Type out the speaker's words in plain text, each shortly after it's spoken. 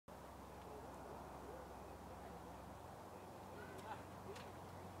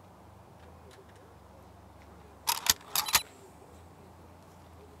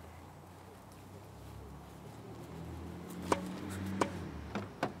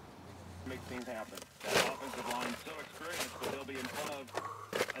things happen. That offensive line so experienced, but they'll be in front of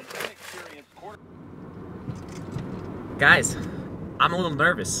an inexperienced quarterback. Guys, I'm a little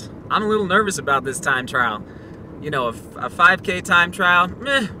nervous. I'm a little nervous about this time trial. You know, a 5K time trial,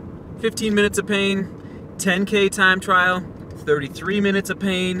 15 minutes of pain. 10K time trial, 33 minutes of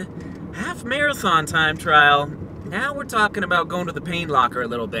pain. Half marathon time trial. Now we're talking about going to the pain locker a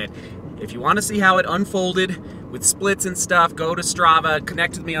little bit. If you want to see how it unfolded with splits and stuff, go to Strava.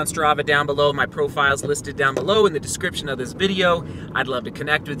 Connect with me on Strava down below. My profile's listed down below in the description of this video. I'd love to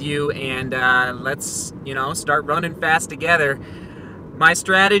connect with you, and let's, you know, start running fast together. My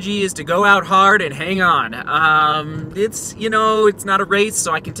strategy is to go out hard and hang on. It's, you know, it's not a race,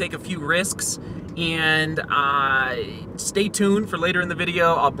 so I can take a few risks. And stay tuned for later in the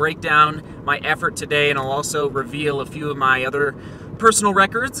video. I'll break down my effort today, and I'll also reveal a few of my other personal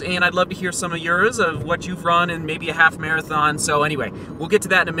records, and I'd love to hear some of yours of what you've run and maybe a half marathon. So anyway, we'll get to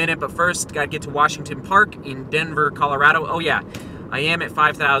that in a minute, but first gotta get to Washington Park in Denver, Colorado. Oh yeah, I am at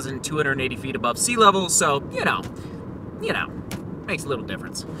 5,280 feet above sea level, so you know, makes a little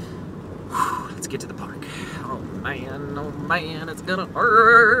difference. Whew, let's get to the park. Oh man, it's gonna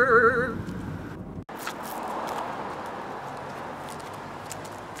hurt.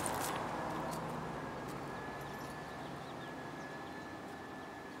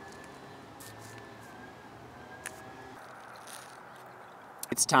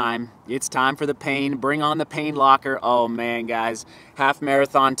 It's time for the pain. Bring on the pain locker. Oh man, guys. Half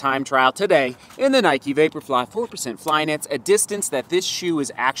marathon time trial today in the Nike Vaporfly 4% Flyknits, a distance that this shoe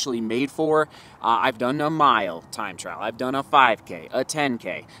is actually made for. I've done a mile time trial. I've done a 5K, a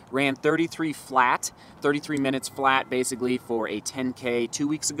 10K. Ran 33 minutes flat basically for a 10K 2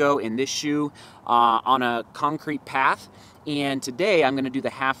 weeks ago in this shoe on a concrete path. And today I'm going to do the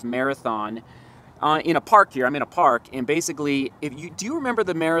half marathon in a park here. I'm in a park, and basically, do you remember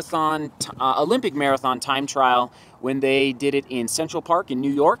the marathon, Olympic marathon time trial when they did it in Central Park in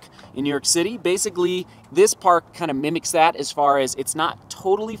New York City? Basically, this park kind of mimics that as far as it's not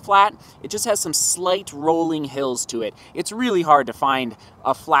totally flat. It just has some slight rolling hills to it. It's really hard to find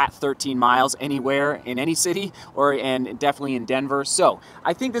a flat 13 miles anywhere in any city, and definitely in Denver. So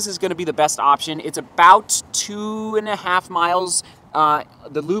I think this is going to be the best option. It's about 2.5 miles.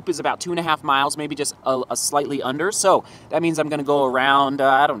 The loop is about 2.5 miles, maybe just a slightly under. So that means I'm going to go around,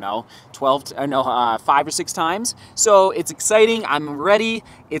 I don't know, 5 or 6 times. So it's exciting. I'm ready.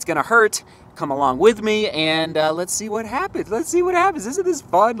 It's going to hurt. Come along with me, and let's see what happens. Isn't this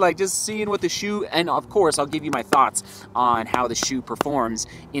fun? Like just seeing what the shoe, and of course I'll give you my thoughts on how the shoe performs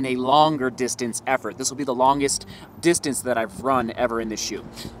in a longer distance effort. This will be the longest distance that I've run ever in this shoe.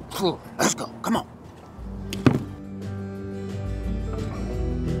 Let's go. Come on.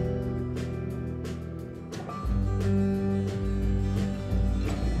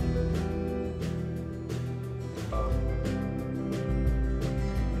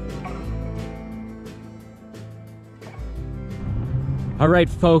 All right,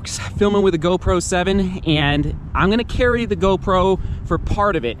 folks, filming with a GoPro 7, and I'm gonna carry the GoPro for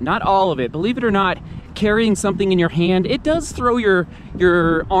part of it, not all of it. Believe it or not, carrying something in your hand, it does throw your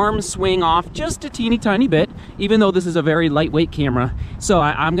arm swing off just a teeny tiny bit, even though this is a very lightweight camera. So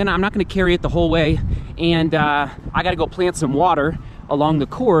I'm not gonna carry it the whole way, and I gotta go plant some water along the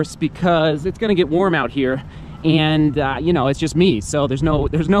course because it's gonna get warm out here, and you know, it's just me, so there's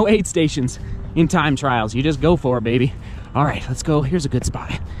no aid stations in time trials. You just go for it, baby. All right, let's go. Here's a good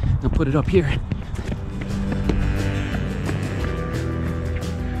spot. I'll put it up here.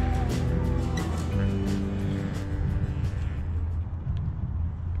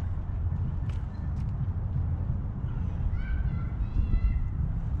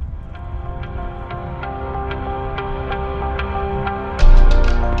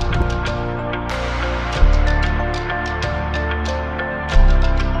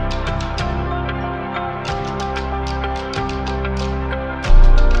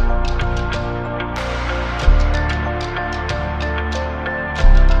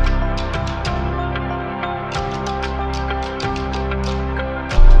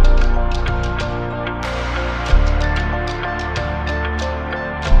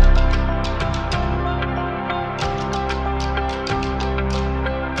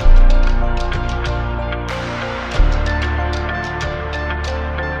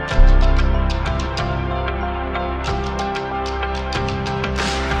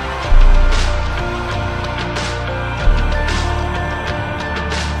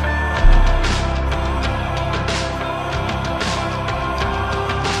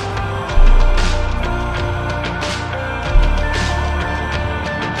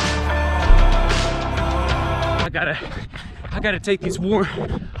 gotta take these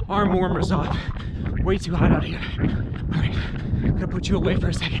arm warmers off. Way too hot out here. All right, I'm gonna put you away for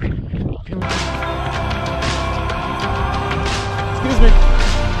a second. Excuse me.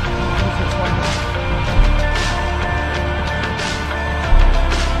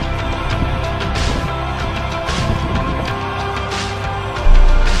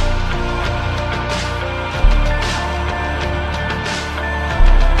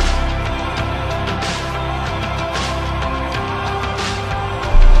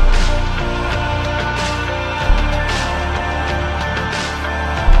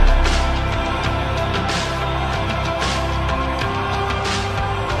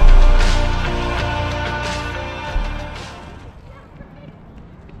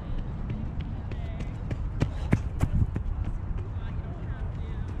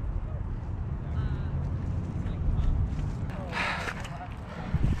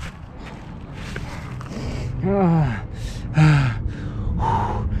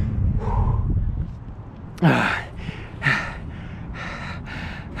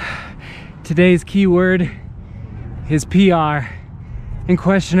 Today's keyword is PR. And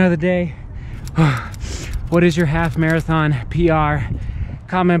question of the day, what is your half marathon PR?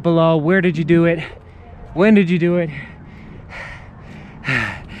 Comment below, where did you do it? When did you do it?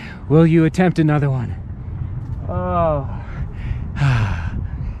 Will you attempt another one?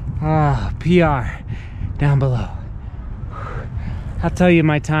 PR down below. I'll tell you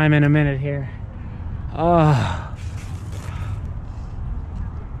my time in a minute here.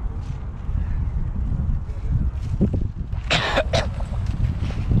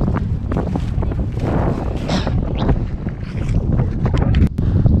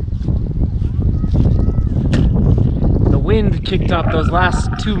 The wind kicked up those last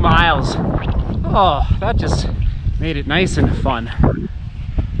 2 miles. Oh, that just made it nice and fun.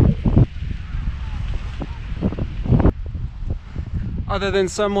 Other than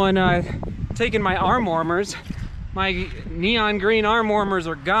someone taking my arm warmers, my neon green arm warmers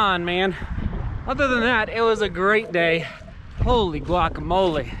are gone, man. Other than that, it was a great day. Holy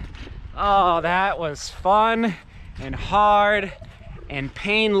guacamole. Oh, that was fun and hard and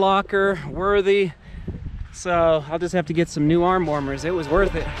pain locker worthy. So I'll just have to get some new arm warmers. It was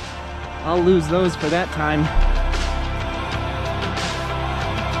worth it. I'll lose those for that time.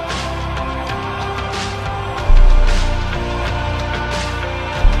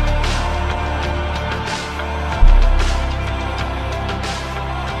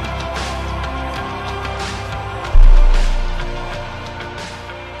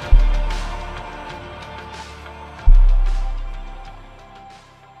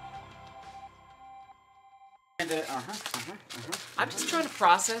 I'm just trying to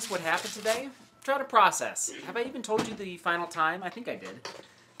process what happened today. Trying to process. Have I even told you the final time? I think I did.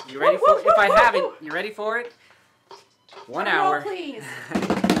 You ready for it? If I haven't, you ready for it? 1 hour. Please.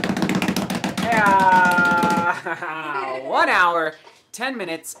 Yeah. 1 hour, 10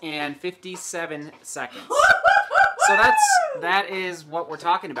 minutes, and 57 seconds. So that is what we're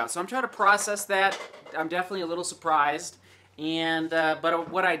talking about. So I'm trying to process that. I'm definitely a little surprised. And but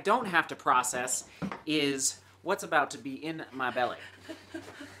what I don't have to process is what's about to be in my belly.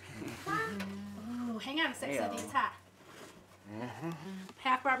 Ooh, hang on a sec, Seth. It's hot.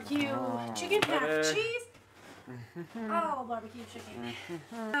 Half barbecue chicken, half cheese. Oh, barbecue chicken.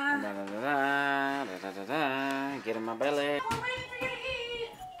 Get in my belly. Oh, wait, we're gonna eat.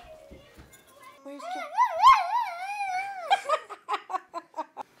 Where's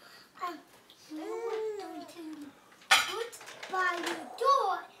by the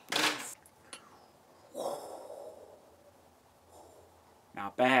door.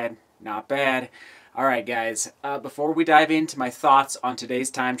 Not bad, not bad. All right, guys, before we dive into my thoughts on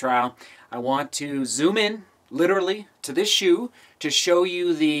today's time trial, I want to zoom in, literally, to this shoe to show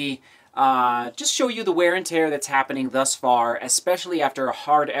you the, just show you the wear and tear that's happening thus far, especially after a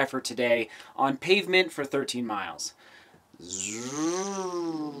hard effort today on pavement for 13 miles.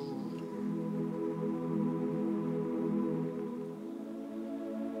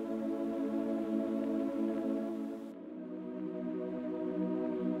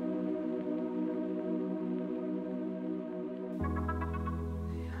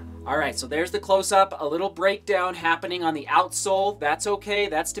 Alright, so there's the close-up, a little breakdown happening on the outsole. That's okay,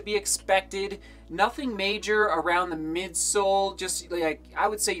 that's to be expected. Nothing major around the midsole, just like, I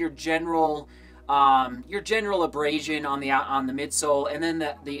would say your general abrasion on the midsole, and then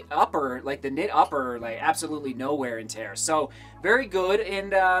the upper, like the knit upper, like absolutely no wear and tear. So very good,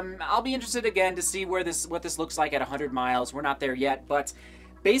 and I'll be interested again to see what this looks like at 100 miles. We're not there yet, but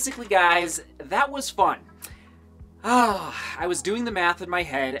basically, guys, that was fun. I was doing the math in my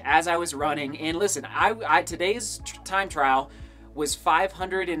head as I was running, and listen, today's time trial was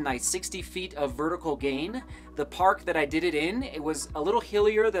 560 feet of vertical gain. The park that I did it in, it was a little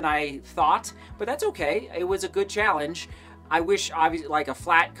hillier than I thought, but that's okay. It was a good challenge. I wish, obviously, like a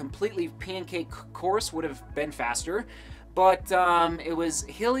flat, completely pancake course would have been faster, but it was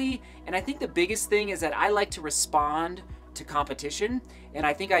hilly, and I think the biggest thing is that I like to respond to competition, and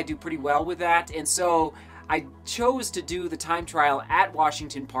I think I do pretty well with that, and so I chose to do the time trial at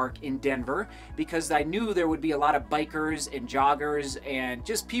Washington Park in Denver because I knew there would be a lot of bikers and joggers and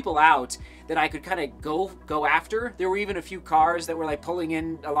just people out that I could kind of go after. There were even a few cars that were like pulling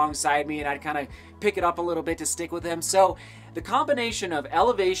in alongside me, and I'd kind of pick it up a little bit to stick with them. So the combination of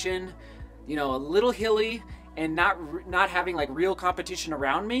elevation, you know, a little hilly, and not having like real competition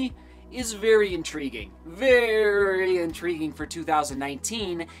around me is very intriguing for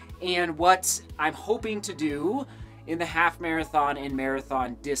 2019, and what I'm hoping to do in the half marathon and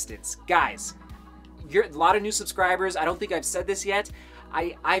marathon distance. Guys, you're a lot of new subscribers. I don't think I've said this yet.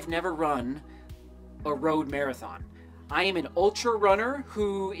 I've never run a road marathon. I am an ultra runner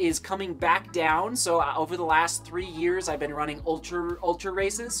who is coming back down. So over the last 3 years, I've been running ultra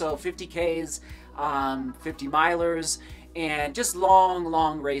races. So 50Ks, 50 milers, and just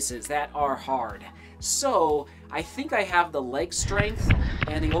long races that are hard. So I think I have the leg strength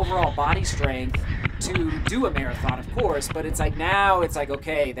and the overall body strength to do a marathon, of course, but it's like now it's like,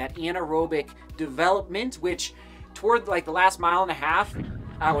 okay, that anaerobic development, which toward like the last mile and a half,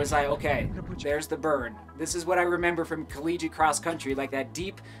 I was like, okay, there's the burn. This is what I remember from collegiate cross country, like that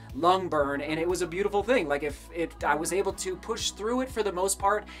deep lung burn, and it was a beautiful thing. Like if I was able to push through it for the most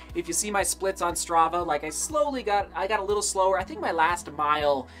part. If you see my splits on Strava, like I got a little slower. I think my last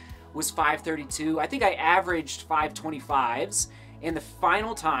mile was 5:32. I think I averaged 5:25s, and the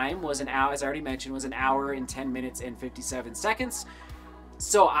final time was an hour, as I already mentioned, was an hour and 10 minutes and 57 seconds.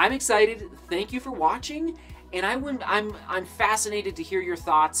 So I'm excited. Thank you for watching. And I'm fascinated to hear your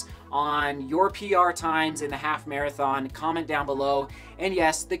thoughts on your PR times in the half marathon. Comment down below. And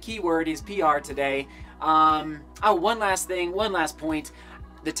yes, the key word is PR today. One last point.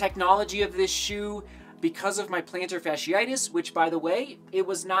 The technology of this shoe, because of my plantar fasciitis, which by the way, it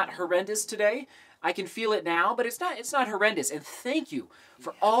was not horrendous today. I can feel it now, but it's not horrendous. And thank you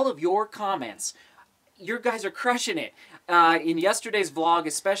for all of your comments. You guys are crushing it. In yesterday's vlog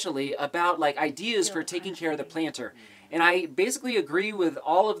especially, about like ideas for taking care of the plantar. And I basically agree with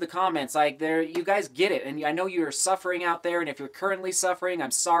all of the comments. Like you guys get it. And I know you're suffering out there, and if you're currently suffering, I'm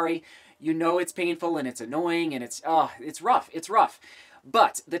sorry. You know it's painful and it's annoying and it's rough. It's rough.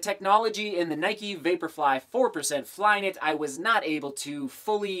 But the technology in the Nike Vaporfly 4% Flyknit, I was not able to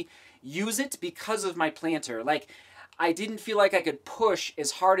fully use it because of my plantar. Like, I didn't feel like I could push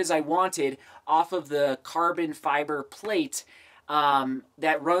as hard as I wanted off of the carbon fiber plate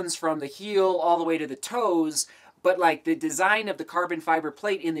that runs from the heel all the way to the toes. But like the design of the carbon fiber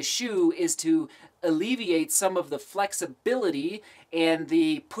plate in the shoe is to alleviate some of the flexibility and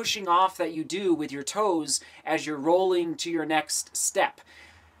the pushing off that you do with your toes as you're rolling to your next step.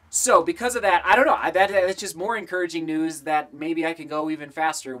 So because of that, I don't know, that's just more encouraging news that maybe I can go even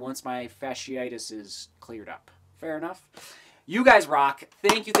faster once my fasciitis is cleared up. Fair enough. You guys rock.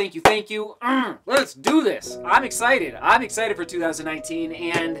 Thank you, thank you, thank you. Let's do this. I'm excited. I'm excited for 2019,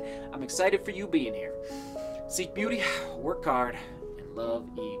 and I'm excited for you being here. Seek beauty, work hard, and love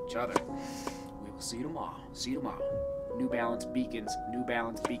each other. We will see you tomorrow. See you tomorrow. New Balance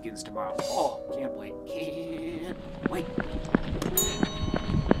beacons tomorrow. Oh, can't wait. Can't wait.